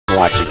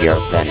Watching you're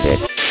offended.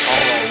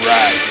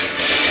 Alright.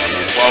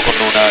 Welcome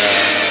to another.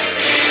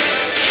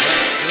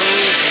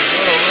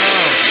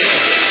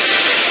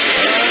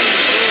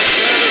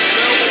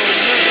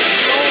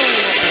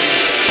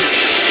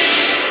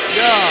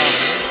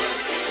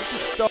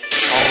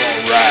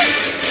 Alright.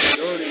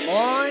 Dirty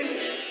mind,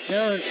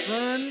 caring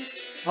friend,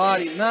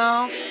 potty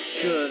mouth,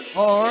 good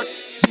heart,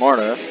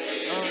 Smartass.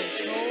 kind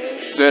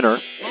soul, Dinner.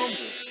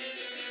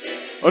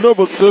 humble. I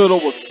never said I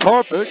was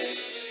perfect.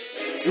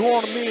 You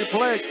wanted me to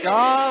play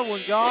God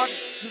when God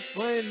just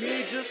playing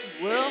me just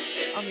as well?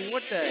 I mean,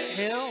 what the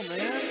hell,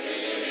 man?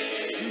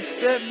 You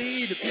set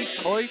me to be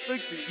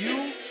perfect for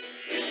you?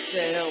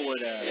 The hell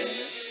with that, man.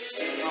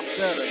 I'm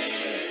better than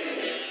that.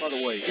 By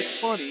the way, it's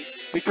funny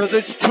because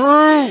it's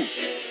true.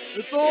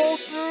 It's all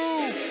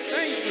true.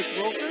 Thanks, Miss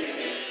Wilson.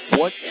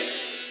 What?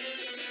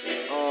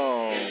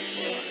 Oh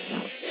my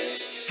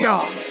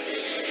God.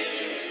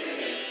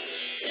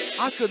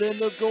 I could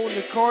end up going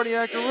to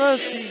cardiac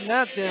arrest eating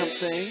that damn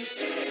thing.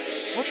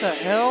 What the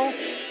hell?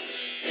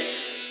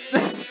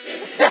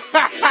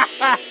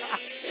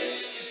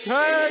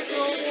 Tag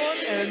someone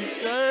and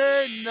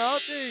say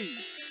nothing.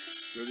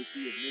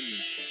 Courtesy of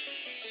Minions.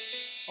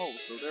 Oh,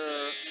 so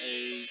they're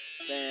a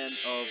fan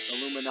of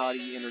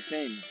Illuminati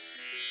entertainment.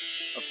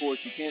 Of course,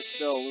 you can't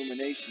spell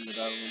illumination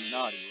without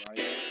Illuminati, right?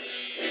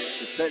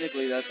 Because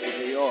technically that's what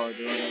they are.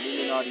 They're an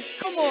Illuminati.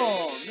 Come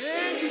on,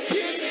 man, you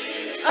kidding?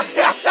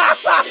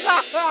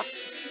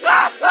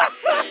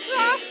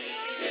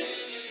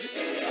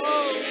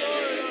 Oh,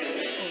 Lord.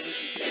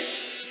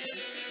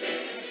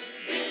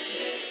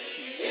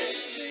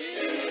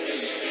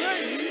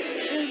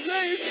 His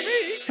name's me,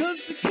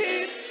 cause the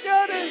kid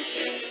got it.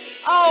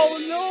 Oh,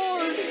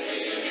 Lord.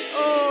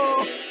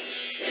 Oh.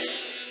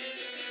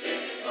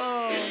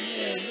 Oh,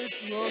 man, Miss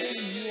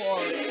Wilson, you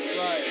are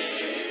right.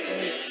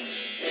 Thank you.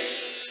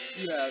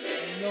 You have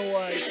no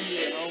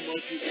idea how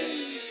much it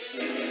means to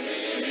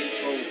me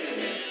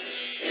posting.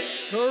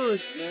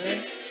 Courage, man.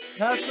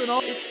 Passing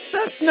on.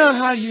 That's not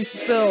how you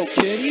spell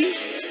kitty.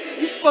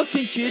 You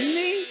fucking kidding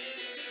me?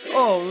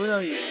 Oh,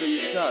 really? So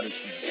you're Scottish,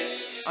 man.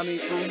 I mean,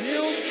 for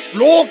real?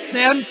 Låt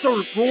den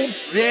så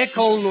får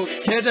präka och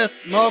kidda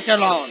smoke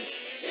along.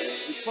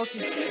 You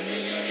fucking kidding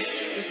me, man?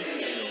 This is a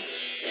joke.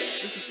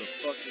 This is a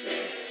fucking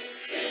joke.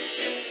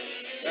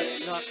 That's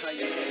not how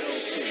you spell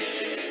kitty.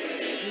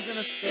 If you're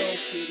gonna spell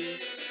kitty,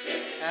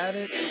 add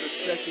it with a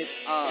second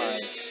I.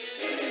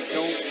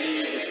 Don't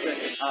leave the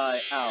second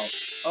I out.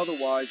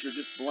 Otherwise, you're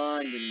just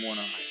blind in one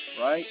eye,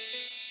 right?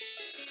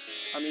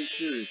 I mean,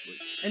 seriously.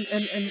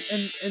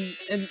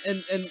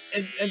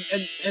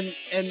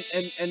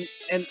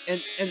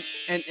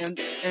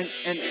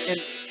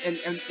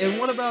 And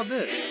what about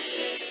this?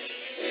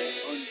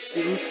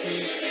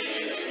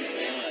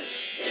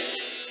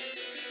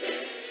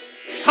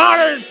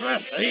 Holland for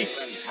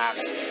Stephen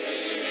Holland.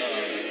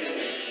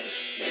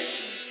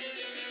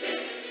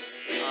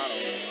 I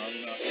don't know. I'm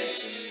not gonna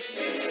say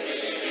anything.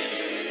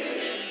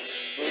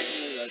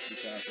 Personally, that's the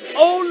capital.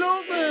 Oh,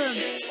 Logan!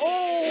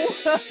 Oh,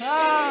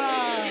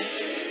 haha!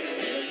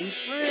 New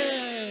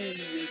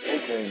friends.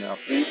 Okay, now,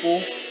 people.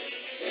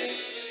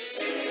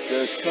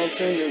 There's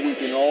something that we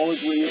can all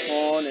agree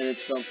upon, and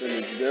it's something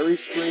that's very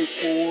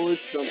straightforward,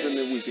 something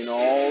that we can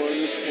all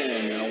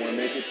understand, and I want to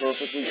make it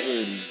perfectly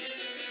clear to you.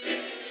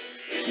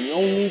 The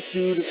only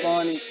two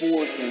defining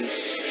forces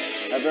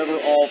have ever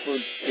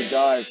offered to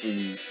die for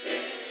you.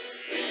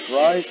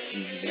 Christ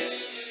Jesus.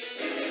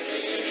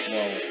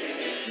 Well,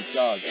 it's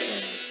God's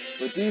son.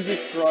 But Jesus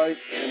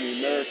Christ and the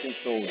American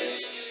soldier.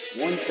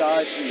 One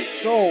died for your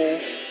soul,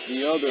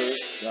 the other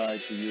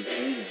died for your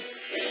freedom.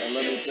 And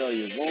let me tell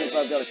you, as long as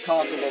I've got a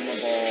cock above my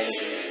balls,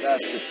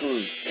 that's the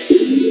truth.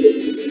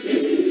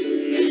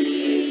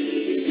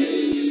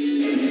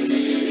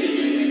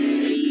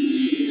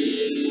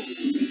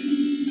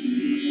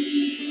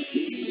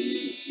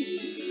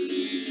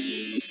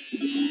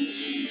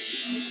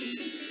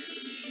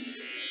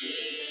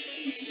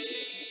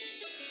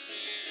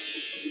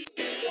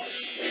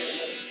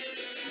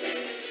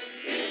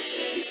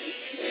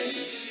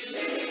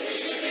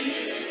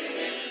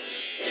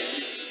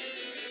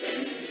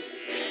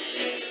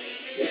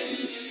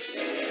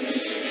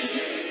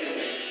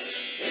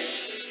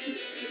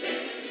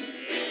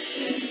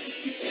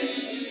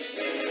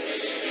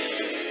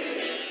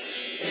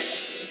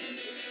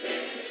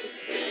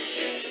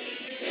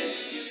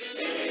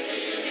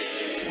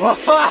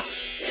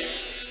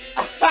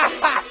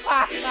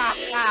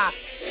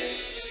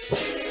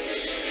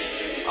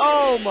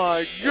 Oh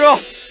my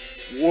God!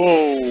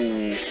 Whoa!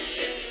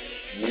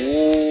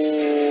 Whoa!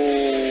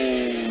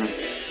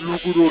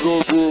 Look at that,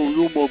 bro!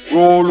 Oh my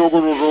God! Look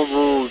at that,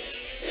 bro!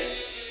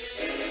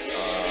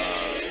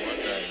 What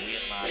the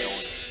hell am I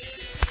doing?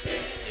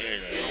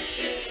 Seriously,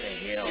 what the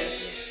hell is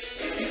this?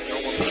 You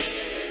filming me?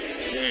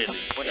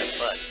 Seriously, what the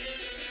fuck?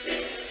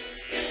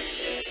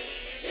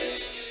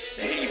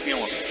 The hell you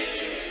filming me?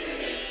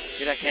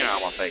 Get that camera out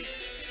of my face.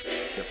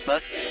 The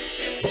fuck?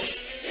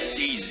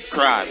 Jesus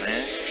Christ,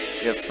 man.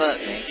 The fuck,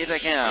 man. Get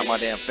that camera out of my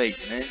damn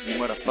face, man. You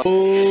motherfucker.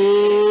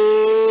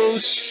 Oh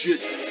shit!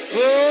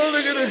 Oh,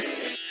 look at it.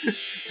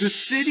 The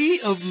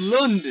city of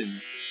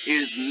London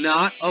is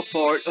not a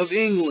part of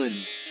England.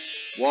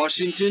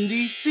 Washington,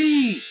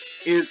 D.C.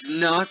 is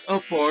not a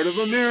part of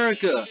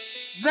America.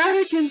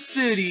 Vatican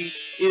City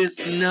is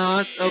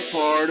not a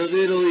part of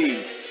Italy.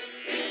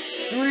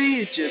 3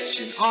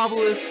 Egyptian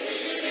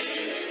obelisks.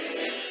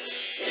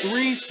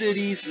 3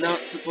 cities not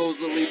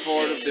supposedly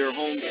part of their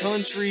home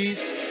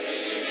countries.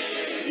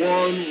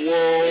 1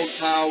 world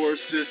power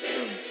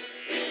system.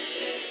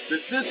 The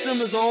system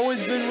has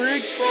always been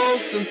rigged,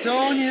 folks, I'm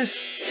telling you.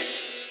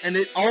 And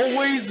it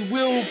always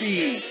will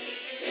be.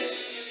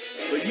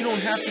 But you don't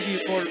have to be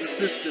a part of the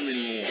system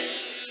anymore.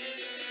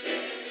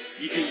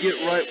 You can get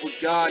right with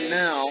God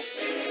now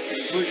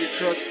and put your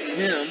trust in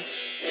Him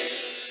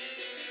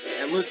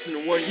and listen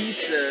to what He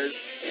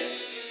says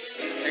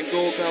and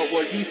go about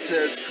what He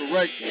says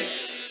correctly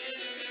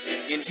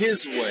in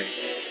His way,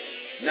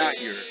 not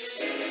yours.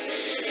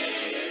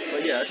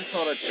 But yeah, I just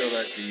thought I'd show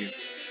that to you.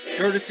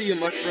 Courtesy of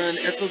my friend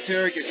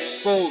Esoteric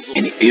Exposal.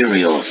 And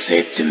Uriel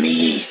said to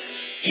me,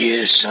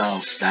 "Here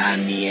shall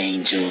stand the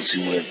angels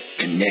who have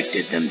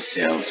connected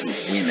themselves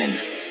with women,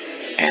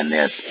 and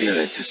their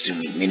spirits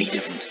assuming many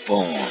different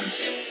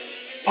forms,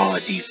 are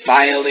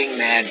defiling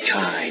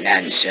mankind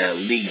and shall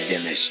lead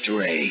them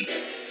astray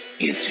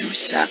into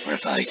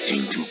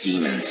sacrificing to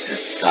demons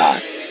as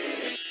gods.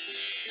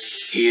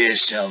 Here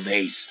shall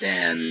they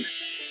stand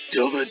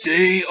till the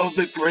day of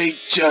the great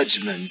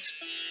judgment,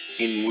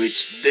 in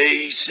which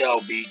they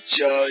shall be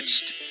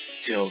judged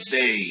till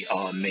they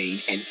are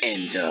made an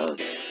end of.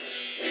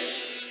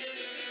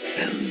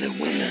 And the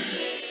women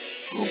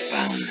who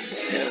bound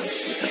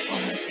themselves with the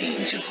fallen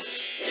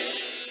angels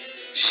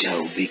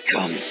shall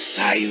become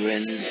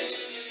sirens.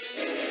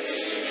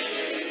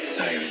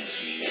 Sirens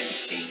meaning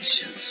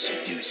ancient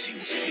seducing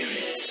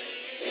spirits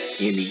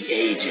in the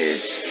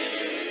ages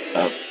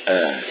of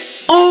earth."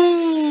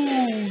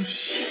 Oh,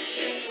 shit.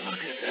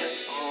 Look at that.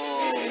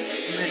 Oh,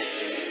 man.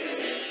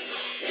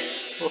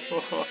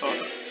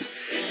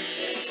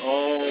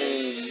 Oh,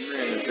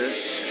 man.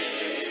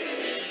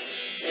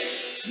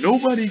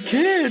 Nobody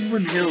cared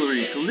when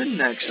Hillary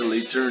Clinton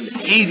actually turned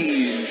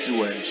 80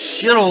 into a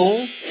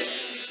shithole.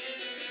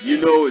 You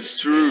know it's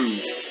true.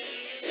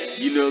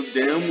 You know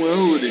damn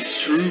well that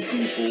it's true,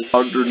 people.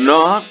 I do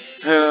not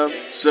have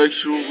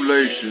sexual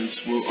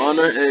relations with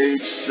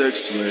underage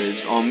sex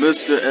slaves on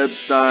Mr.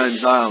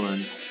 Epstein's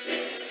island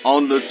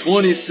on the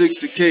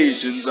 26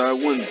 occasions I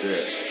went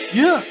there.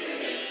 Yeah.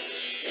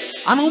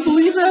 I don't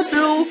believe that,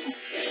 Bill.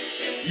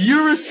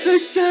 You're a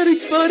sex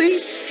addict, buddy.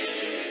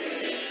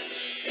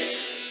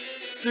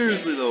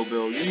 Seriously though,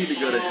 Bill, you need to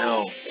go to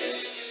hell.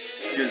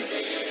 Because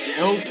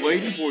hell's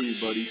waiting for you,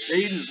 buddy.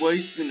 Satan's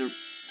waiting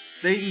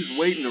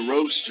to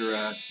roast your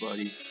ass,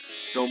 buddy.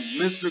 So,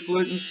 Mr.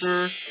 Clinton,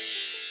 sir,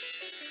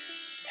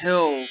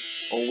 hell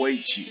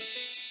awaits you.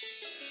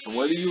 And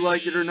whether you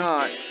like it or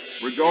not,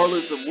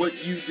 regardless of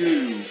what you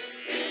do,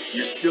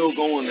 you're still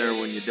going there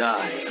when you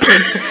die.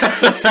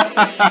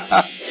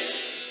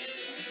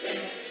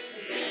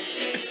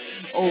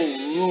 Oh,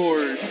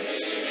 Lord.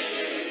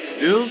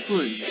 Bill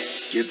Clinton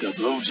gets a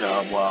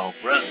blowjob while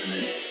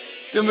president.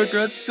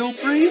 Democrats still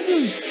praise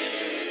him.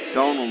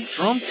 Donald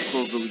Trump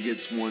supposedly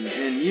gets one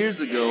 10 years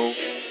ago.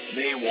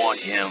 They want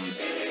him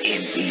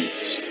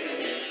impeached.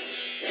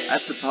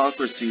 That's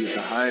hypocrisy at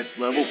the highest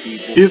level,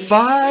 people. If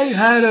I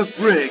had a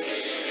brick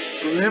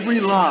for every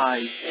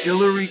lie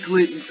Hillary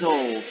Clinton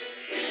told,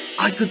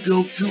 I could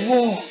build 2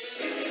 walls.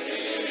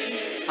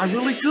 I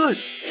really could.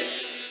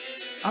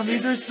 I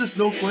mean, there's just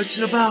no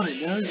question about it,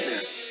 now is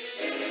there?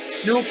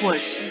 No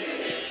question.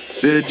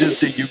 They're just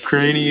the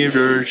Ukrainian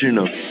version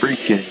of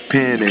freaking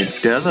Penn and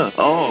Teller.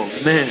 Oh,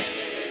 man.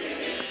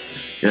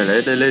 Yeah,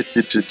 let's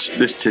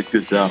check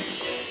this out.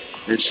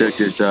 Let's check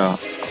this out.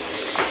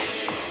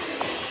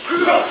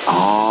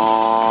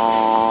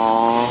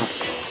 Oh,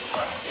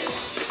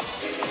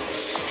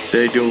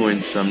 they're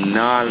doing some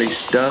gnarly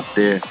stuff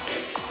there.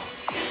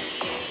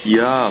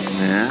 Yeah,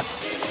 man.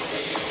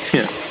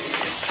 Yeah.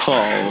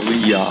 Oh,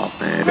 yeah,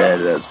 man.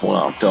 That's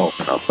what I'm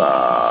talking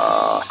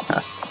about.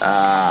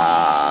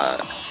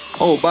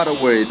 Oh, by the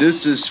way,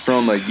 this is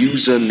from a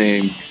user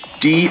named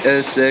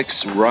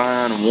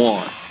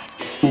DSXRyan1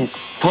 who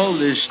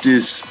published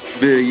this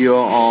video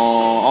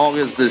on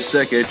August the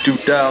 2nd,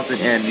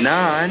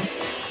 2009.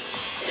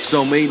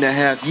 So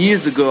 8.5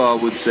 years ago, I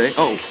would say.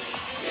 Oh,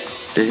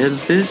 the hell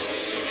is this?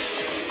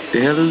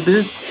 The hell is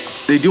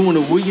this? They doing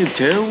a William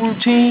Tell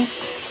routine?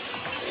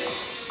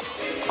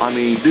 I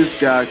mean, this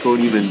guy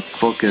couldn't even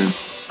fucking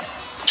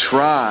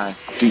try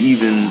to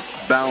even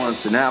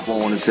balance an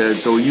apple on his head,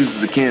 so he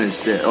uses a can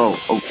instead. Oh,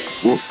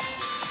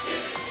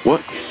 what?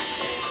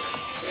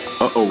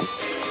 Uh-oh.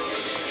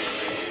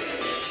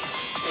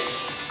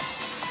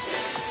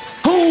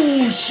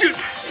 Oh, shit!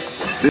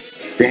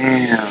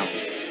 Damn.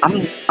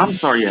 I'm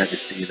sorry you had to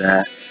see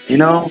that. You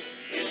know?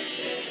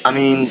 I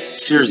mean,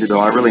 seriously though,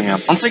 I really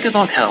am. On second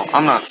thought, hell,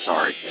 I'm not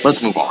sorry.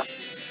 Let's move on.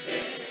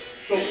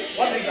 So,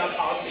 what makes that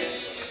possible?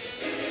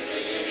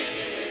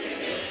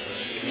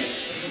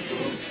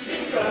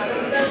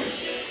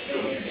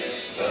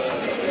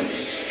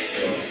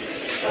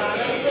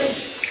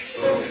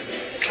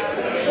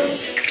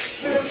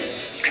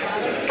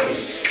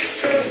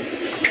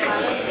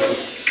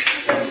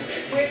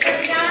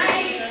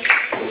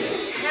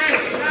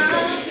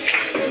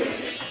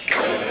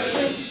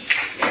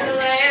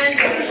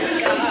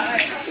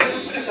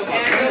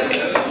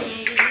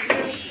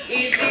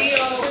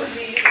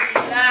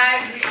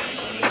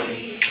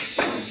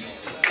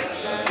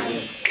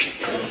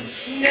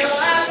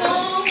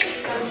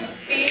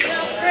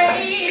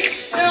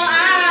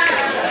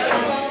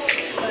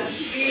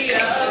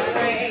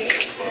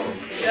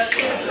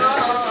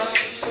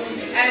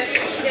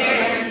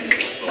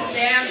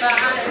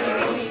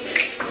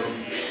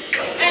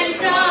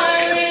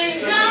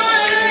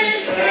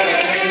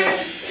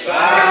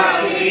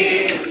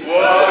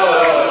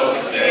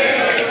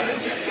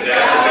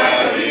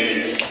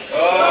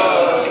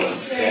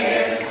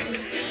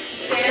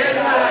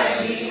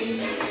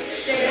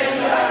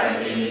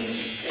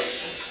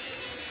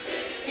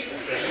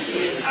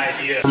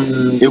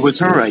 It was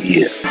her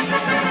idea.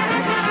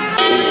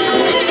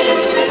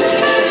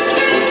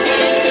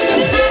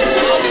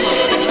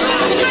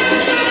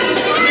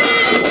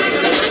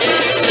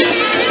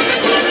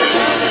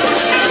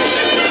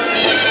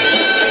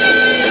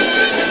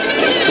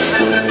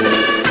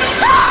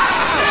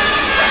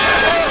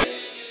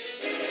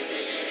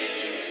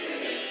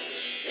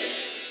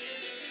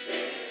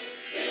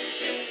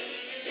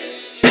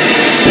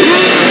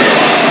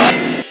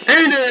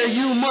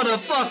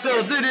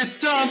 Motherfuckers, it is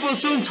time for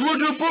some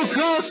Twitter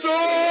Picasso!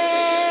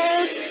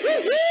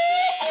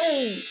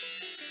 Oh!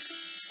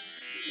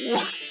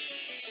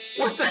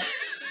 What the?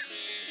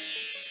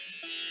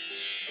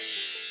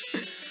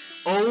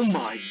 Oh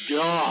my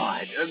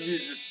god! I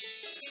mean,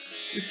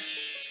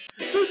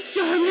 this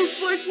guy looks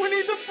like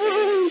Winnie the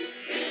Pooh!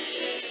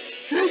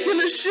 Taking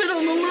a shit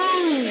on the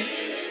road!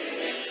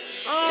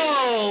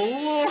 Oh,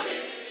 Lord!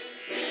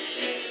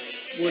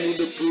 Winnie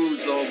the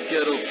Pooh's all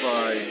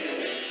ghetto-fied.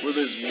 With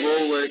his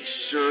Rolex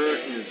shirt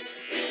and his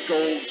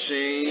gold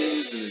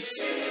chains and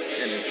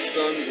his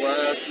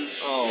sunglasses.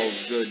 Oh,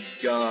 good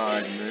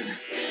God, man.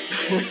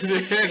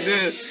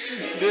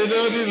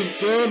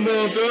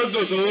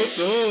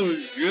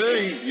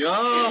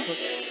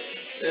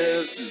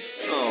 It's just,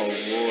 oh,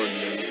 Lord,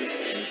 man, this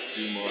is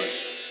too much.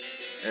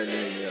 And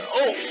then, yeah,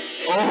 oh,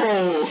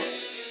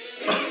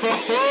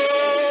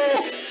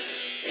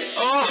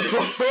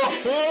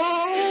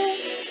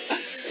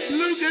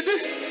 look at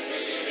this.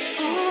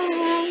 Oh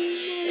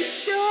my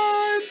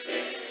God!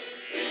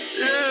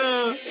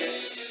 Yeah.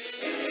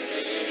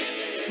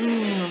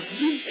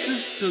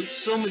 This took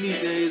so many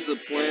days of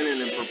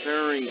planning and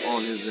preparing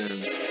on his end.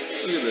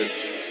 Look at this.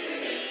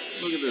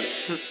 Look at this.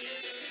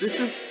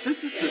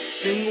 This is the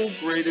single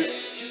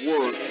greatest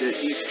work that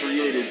he's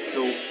created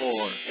so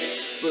far.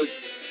 But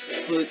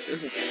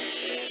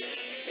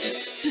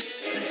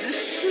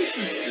this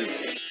is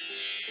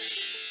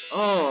just.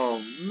 Oh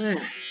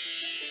man.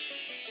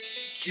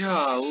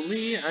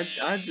 Golly, I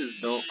just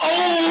don't.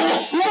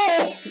 Oh!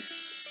 Whoa!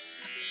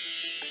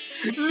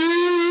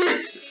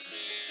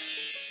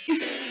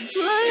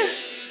 What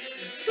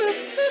the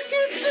fuck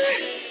is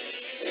this?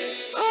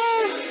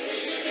 Oh!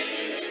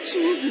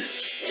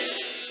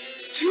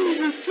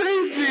 Jesus,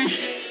 save me!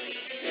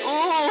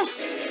 Oh!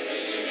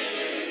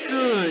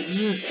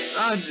 Goodness, I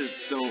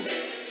just don't.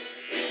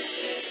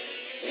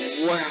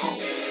 Wow.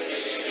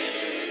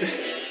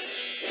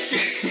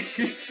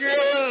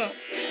 Yeah.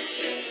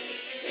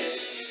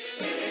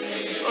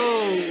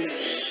 Oh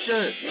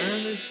shit, man,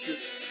 it's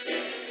just,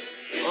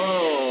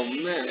 oh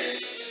man,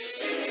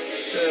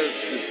 this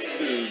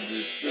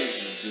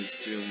is just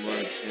too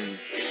much,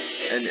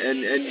 and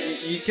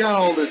you got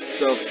all this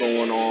stuff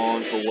going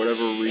on for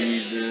whatever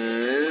reason,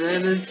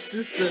 and it's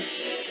just a,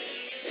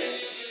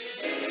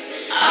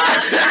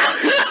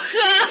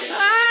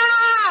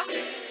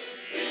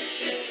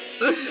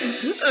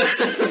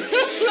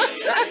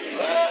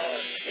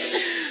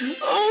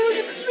 oh,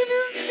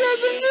 this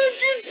guy's a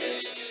midget.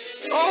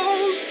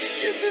 Oh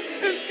shit,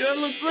 this guy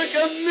looks like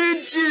a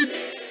midget!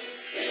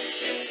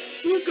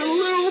 Look, a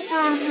little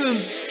person!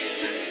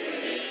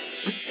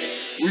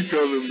 We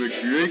call him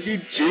McGregor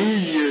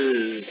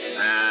Jr.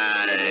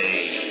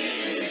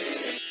 Nice!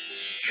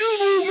 Come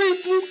on, me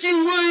Pookie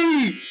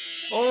way!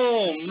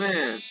 Oh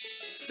man,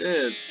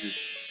 that's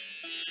just...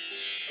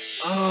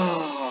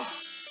 Oh...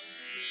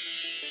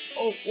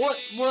 Oh, what?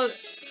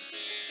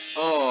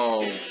 Oh,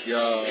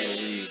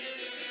 golly.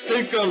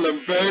 They call him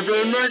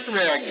Baby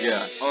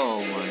McGregor.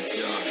 Oh my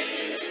god.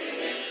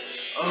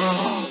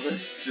 Oh,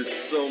 that's just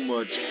so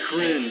much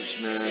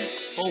cringe, man.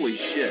 Holy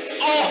shit.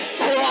 Oh!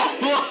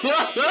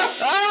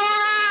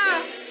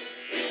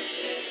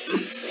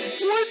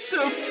 What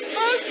the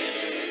fuck?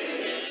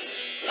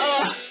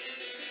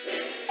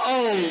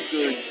 Oh,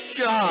 good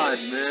god,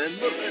 man.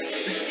 Look at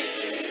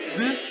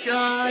this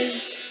guy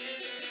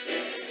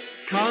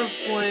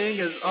cosplaying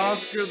as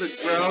Oscar the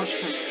Grouch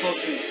from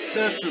fucking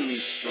Sesame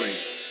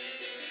Street.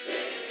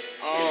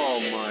 Oh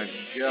my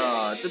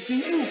god. The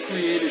people who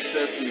created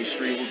Sesame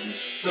Street would be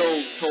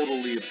so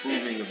totally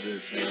approving of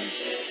this, man.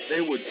 they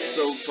would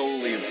so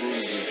totally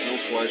approve. There's no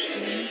question.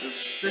 I mean,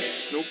 there's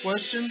just no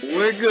question.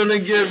 We're gonna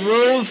get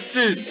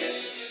roasted.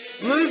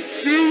 Let's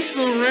see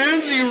some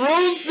Ramsay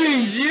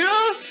roastings,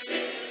 yeah?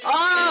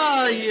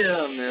 Ah,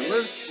 yeah, man.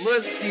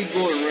 Let's see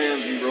Gordon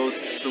Ramsay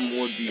roast some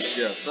would-be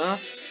chefs, huh?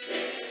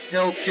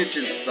 Hell's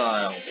Kitchen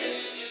style.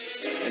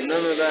 And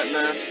none of that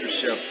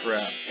MasterChef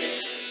crap.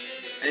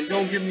 And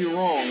don't get me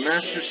wrong,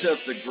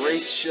 MasterChef's a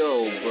great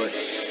show, but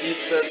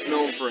he's best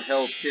known for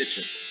Hell's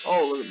Kitchen.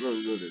 Oh, look at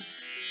this.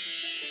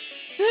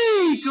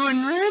 Hey,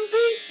 Gordon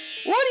Ramsay,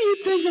 what do you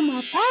think of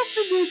my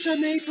pasta dish I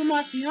made for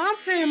my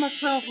fiance and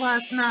myself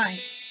last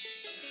night?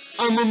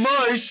 I'm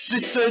amazed she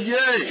said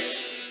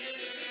yes.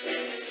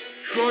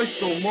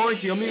 Christ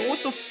almighty, I mean,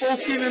 what the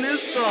fuck even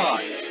is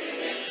that?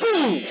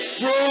 Boom!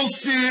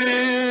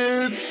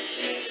 Roasted!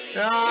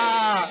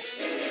 Yeah!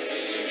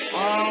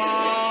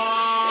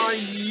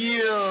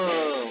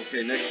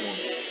 Okay, next one.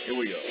 Here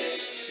we go.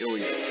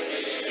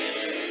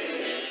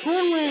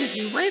 Gordon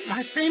Ramsay, rate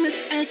my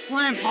famous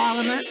eggplant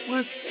parliament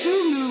with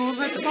 2 noodles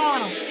at the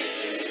bottom.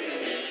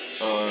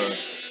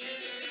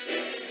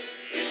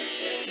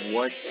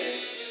 What?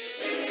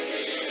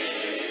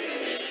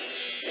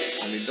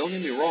 I mean, don't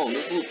get me wrong,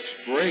 this looks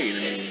great, I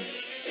mean,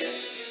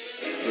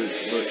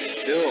 but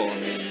still, I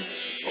mean,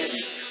 all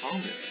these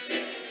comments.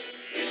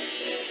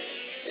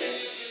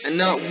 And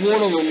not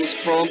one of them was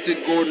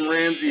prompted Gordon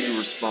Ramsay to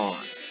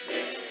respond.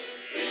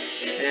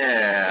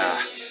 Yeah.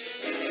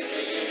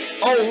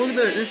 Oh, look at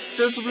that,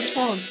 there's a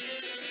response.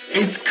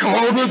 It's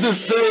called a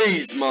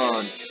disease,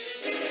 man.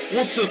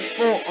 What the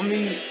fuck, I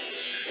mean,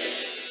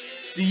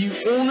 do you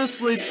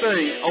honestly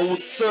think I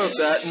would serve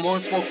that in my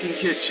fucking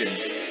kitchen?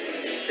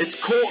 It's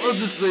caught a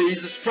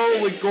disease, it's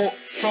probably got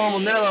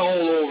salmonella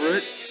all over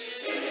it.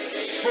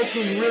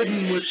 Fucking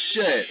ridden with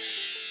shit.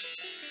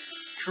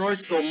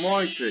 Christ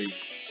almighty.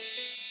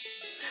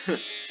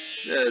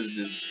 That's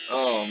just,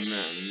 oh man,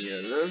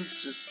 yeah,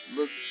 that's just,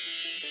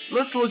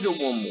 let's look at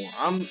one more.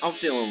 I'm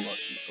feeling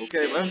lucky,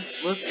 okay?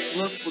 Let's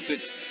look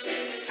at,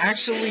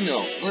 actually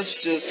no,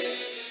 let's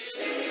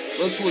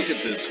look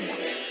at this one.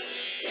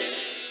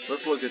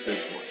 Let's look at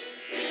this one.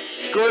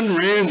 Gordon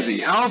Ramsay,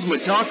 how's my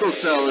taco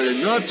salad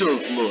and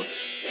nachos look?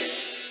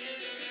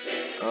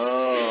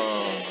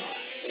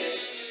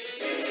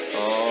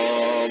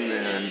 Oh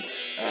man,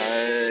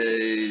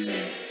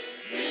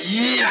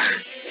 yeah.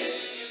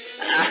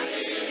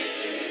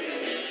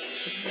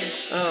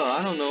 Oh,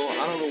 I don't know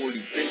what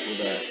you think of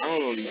that. I don't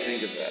know what you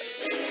think of that.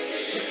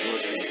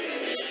 Let's see.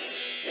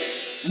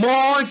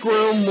 My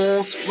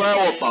grandma's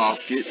flower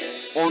basket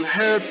on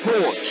her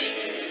porch.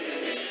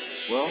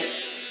 Well,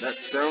 that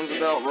sounds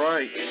about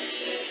right.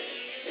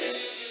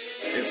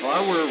 If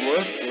I were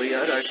Wesley,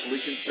 I'd actually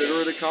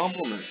consider it a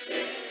compliment.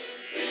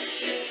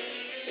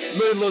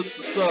 Needless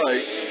to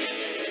say,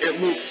 it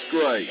looks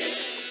great.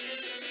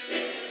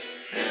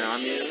 And I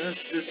mean,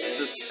 it's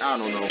just, I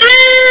don't know.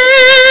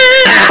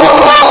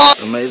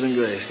 Amazing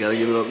Grace, gotta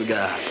give it up to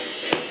God.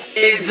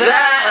 It's alright.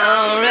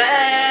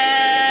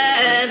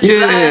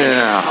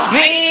 Yeah.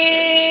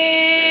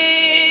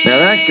 Now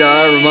that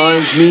guy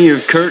reminds me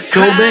of Kurt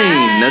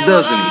Cobain, now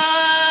doesn't he?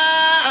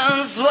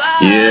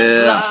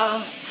 Yeah.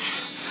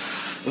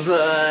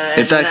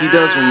 In fact, he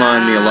does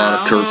remind me a lot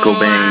of Kurt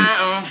Cobain.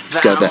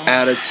 He's got the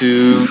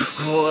attitude.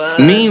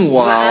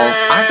 Meanwhile,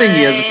 I think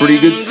he has a pretty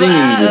good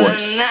singing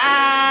voice.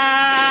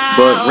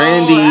 But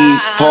Randy,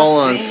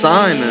 Paula, and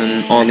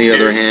Simon, on the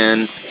other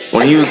hand,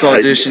 when he was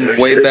auditioned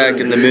way back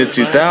in the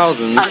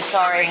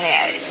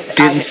mid-2000s,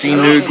 didn't seem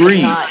to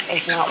agree.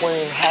 It's not where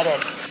you're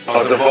headed.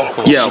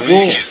 Yeah,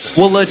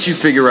 we'll let you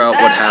figure out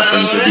what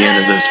happens at the end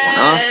of this one,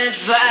 huh?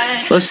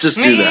 Let's just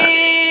do that.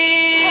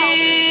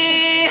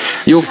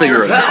 You'll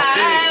figure it out.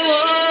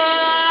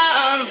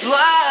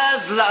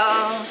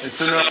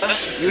 It's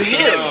enough. You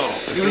hear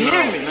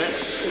me, man.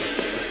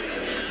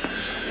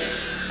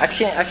 I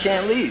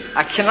can't leave.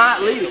 I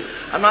cannot leave.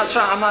 I'm not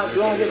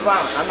going to get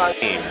violent. I'm not.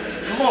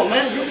 Come on,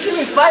 man. You see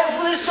me fighting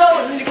for this show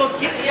and then you gonna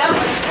kick me out?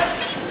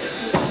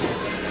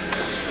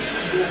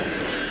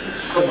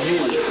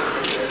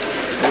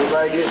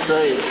 Everybody get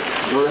saved.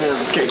 Go ahead.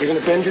 Okay, you're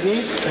gonna bend your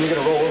knees and you're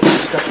gonna roll over.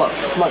 Step up.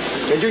 Come on.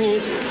 Bend your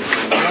knees.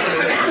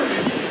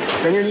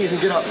 Bend your knees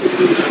and get up.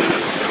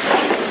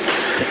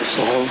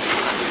 So,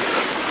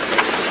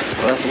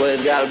 that's the way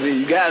it's gotta be.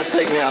 You gotta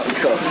take me out in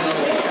cuffs.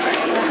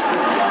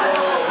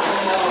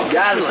 You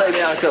gotta take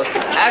me out in cuffs.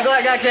 Act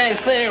like I can't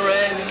sing,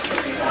 Randy.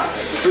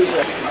 2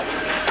 seconds.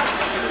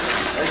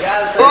 You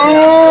gotta take me out.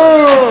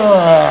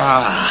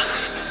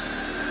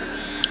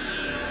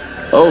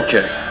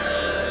 Okay.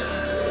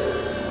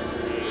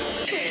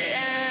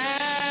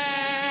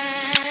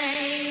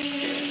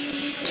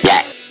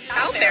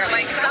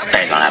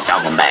 They're gonna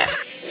talk him back.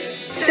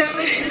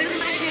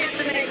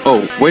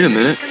 Oh, wait a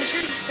minute.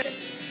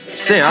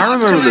 Say, I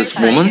remember this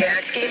woman.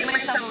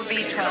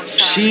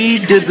 She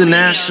did the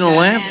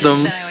national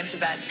anthem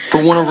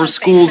for one of her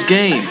school's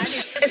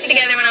games.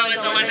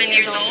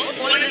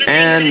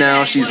 And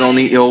now she's on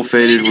the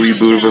ill-fated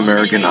reboot of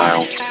American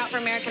Idol.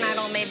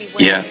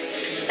 Yeah.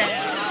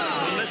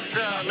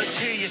 Let's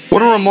hear you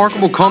What a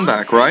remarkable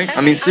comeback, right?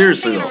 I mean,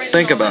 seriously though,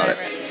 think about it.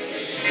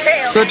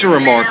 Such a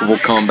remarkable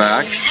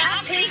comeback.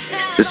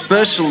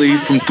 Especially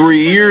from 3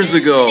 years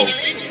ago.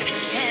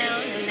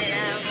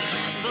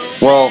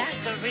 Well,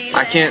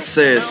 I can't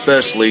say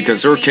especially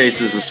because her case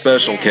is a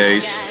special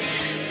case,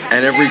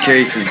 and every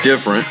case is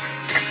different,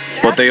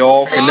 but they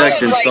all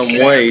connect in some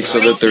way so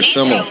that they're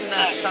similar.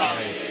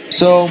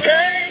 So,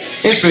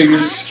 it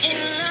figures.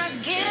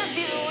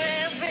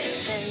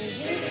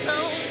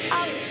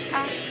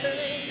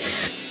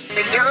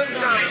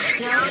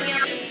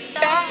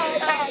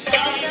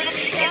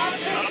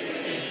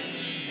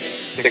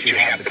 That you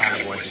have the kind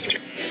of voice that you...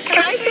 Can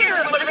I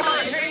share a little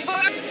conjuring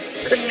book?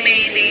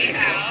 Maybe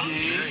out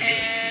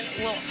and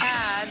we'll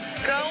add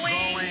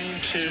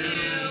going to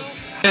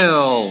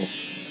Hell.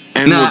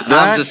 And with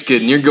that, I'm just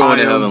kidding. You're going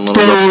to heaven, little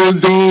bit.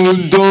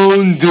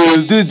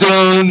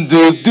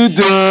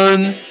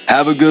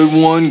 Have a good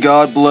one.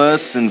 God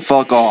bless, and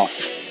fuck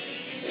off.